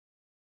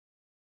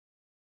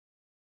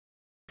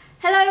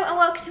Hello and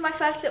welcome to my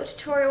first little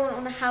tutorial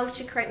on how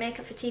to create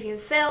makeup for TV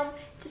and film.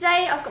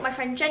 Today I've got my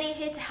friend Jenny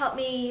here to help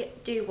me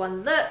do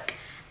one look,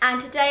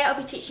 and today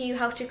I'll be teaching you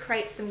how to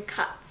create some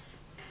cuts.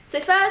 So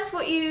first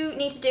what you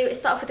need to do is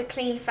start off with a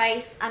clean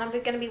face, and I'm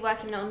going to be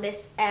working on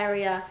this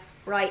area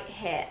right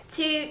here.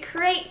 To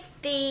create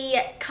the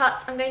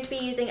cut I'm going to be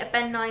using a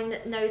Ben 9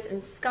 nose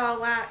and scar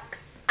wax,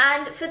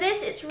 and for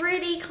this it's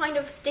really kind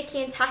of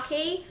sticky and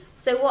tacky.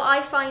 So what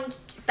I find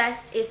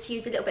best is to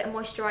use a little bit of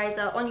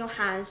moisturiser on your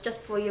hands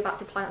just before you're about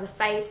to apply it on the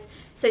face,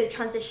 so the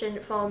transition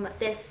from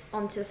this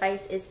onto the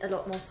face is a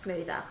lot more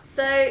smoother.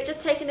 So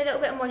just taking a little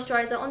bit of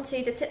moisturiser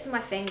onto the tips of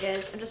my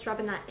fingers and just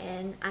rubbing that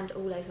in and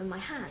all over my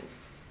hands.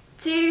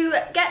 To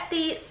get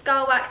the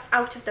scar wax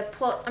out of the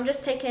pot, I'm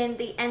just taking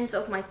the ends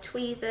of my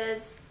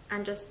tweezers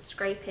and just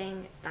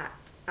scraping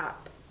that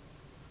up.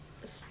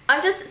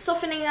 I'm just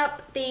softening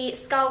up the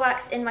scar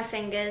wax in my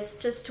fingers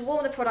just to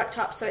warm the product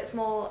up so it's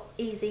more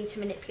easy to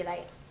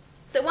manipulate.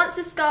 So once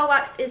the scar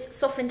wax is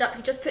softened up,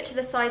 you just put it to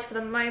the side for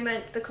the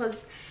moment,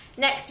 because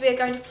next we are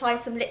going to apply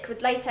some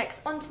liquid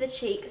latex onto the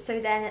cheek so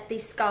then the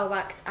scar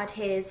wax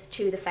adheres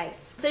to the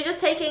face. So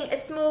just taking a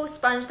small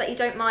sponge that you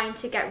don't mind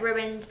to get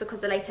ruined, because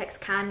the latex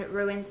can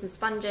ruin some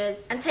sponges,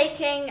 and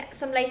taking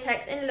some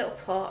latex in a little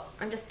pot,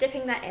 I'm just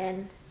dipping that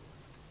in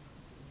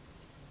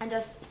and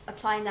just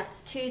applying that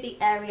to the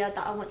area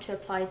that I want to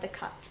apply the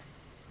cut.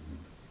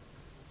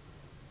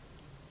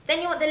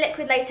 Then you want the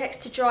liquid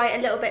latex to dry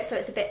a little bit so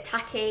it's a bit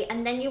tacky,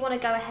 and then you want to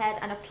go ahead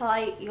and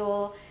apply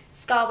your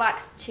scar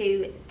wax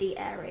to the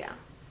area.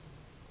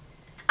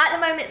 At the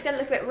moment it's going to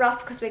look a bit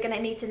rough because we're going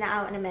to neaten it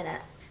out in a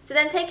minute. So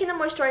then taking the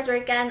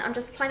moisturiser again, I'm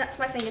just applying that to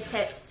my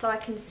fingertips so I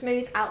can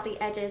smooth out the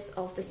edges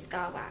of the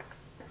scar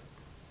wax.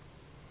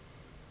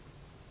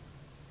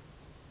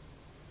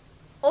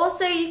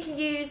 Also, you can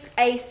use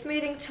a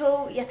smoothing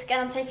tool. Yet again,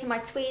 I'm taking my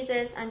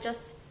tweezers and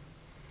just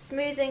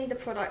smoothing the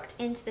product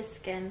into the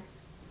skin.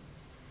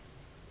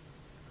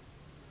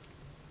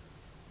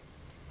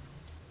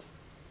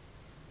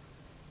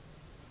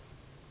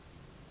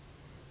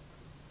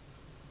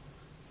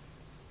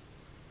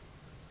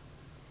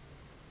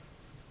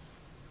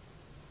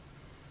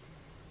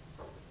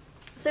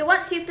 So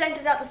once you've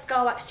blended out the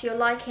scar wax to your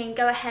liking,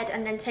 go ahead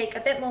and then take a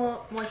bit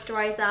more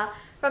moisturiser,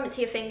 rub it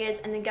to your fingers,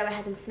 and then go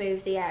ahead and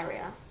smooth the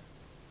area.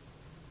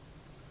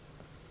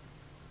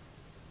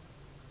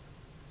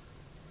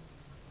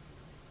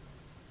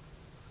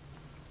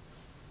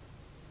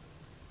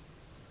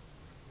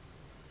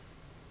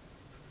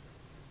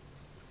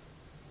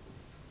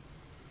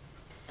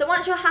 So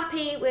once you're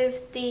happy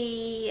with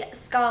the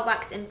scar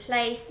wax in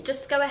place,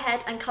 just go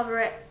ahead and cover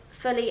it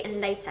fully in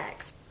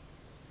latex.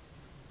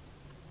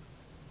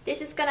 This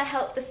is going to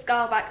help the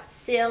scar wax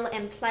seal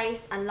in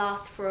place and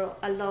last for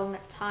a long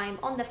time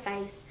on the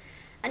face,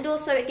 and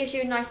also it gives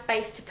you a nice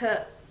base to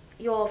put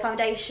your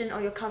foundation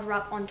or your cover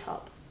up on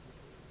top.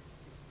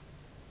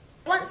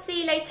 Once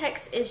the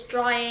latex is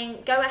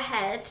drying, go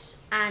ahead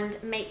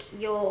and make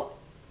your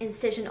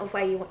incision of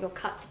where you want your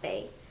cut to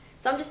be.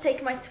 So I'm just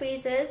taking my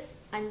tweezers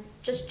and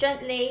just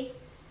gently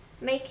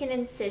make an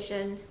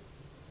incision.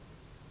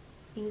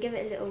 You can give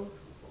it a little.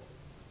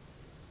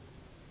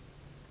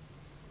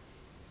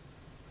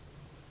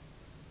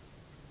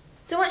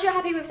 So once you're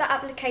happy with that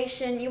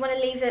application, you want to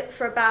leave it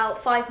for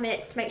about 5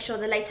 minutes to make sure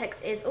the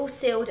latex is all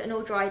sealed and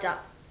all dried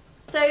up.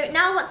 So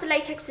now once the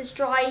latex is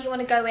dry, you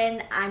want to go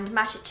in and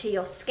match it to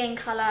your skin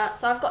colour.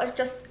 So I've got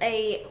just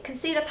a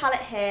concealer palette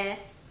here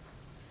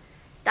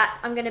that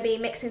I'm going to be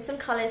mixing some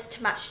colours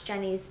to match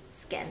Jenny's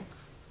skin.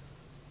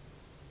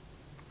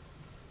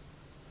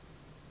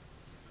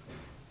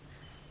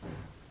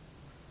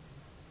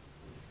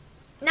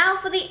 Now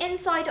for the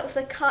inside of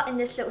the cut in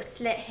this little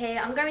slit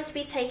here, I'm going to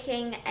be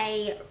taking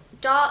a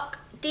dark,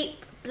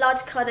 deep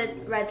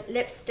blood-coloured red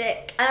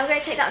lipstick, and I'm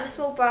going to take that on a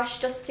small brush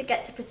just to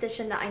get the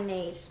precision that I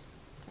need.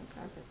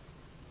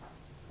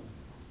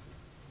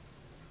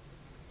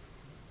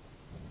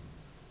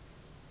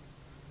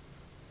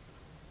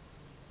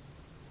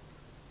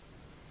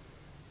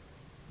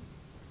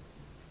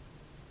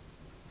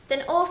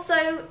 Then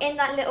also in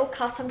that little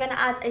cut I'm going to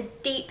add a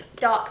deep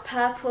dark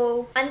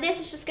purple, and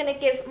this is just going to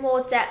give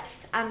more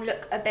depth and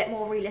look a bit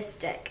more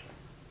realistic.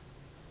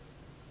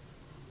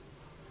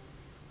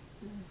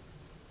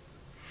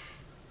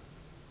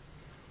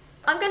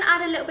 I'm going to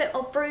add a little bit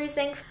of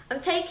bruising.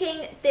 I'm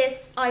taking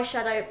this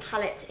eyeshadow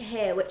palette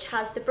here which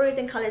has the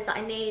bruising colours that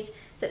I need.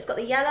 So it's got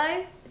the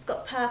yellow, it's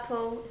got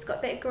purple, it's got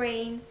a bit of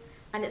green,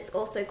 and it's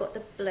also got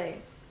the blue.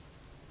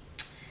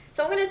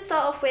 So what I'm going to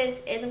start off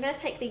with is I'm going to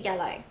take the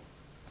yellow.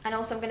 And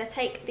also I'm going to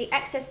take the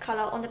excess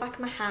colour on the back of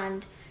my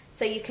hand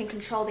so you can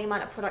control the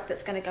amount of product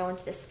that's going to go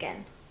onto the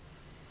skin.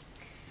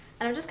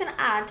 And I'm just going to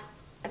add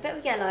a bit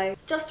of yellow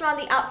just around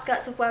the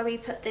outskirts of where we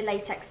put the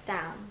latex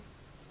down.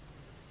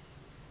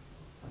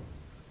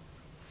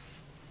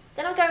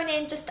 Then I'm going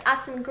in just to add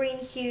some green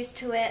hues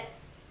to it.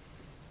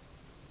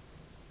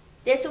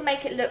 This will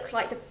make it look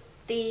like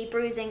the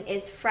bruising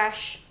is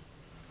fresh.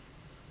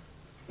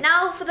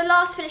 Now for the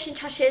last finishing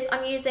touches,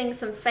 I'm using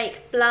some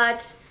fake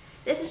blood.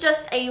 This is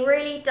just a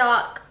really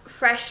dark,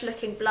 fresh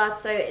looking blood,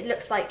 so it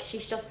looks like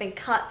she's just been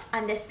cut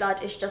and this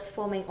blood is just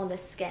forming on the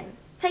skin.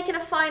 Taking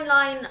a fine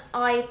line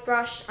eye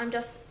brush, I'm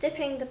just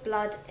dipping the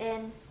blood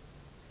in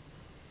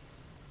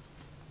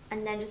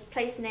and then just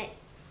placing it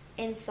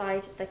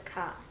inside the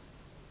cut.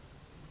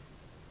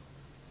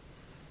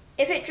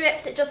 If it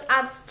drips, it just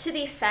adds to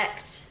the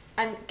effect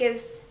and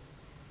gives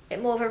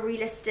it more of a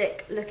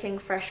realistic looking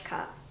fresh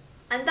cut.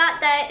 And that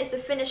there is the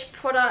finished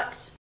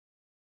product.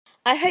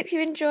 I hope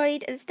you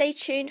enjoyed and stay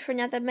tuned for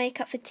another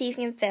makeup for TV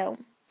and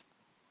film.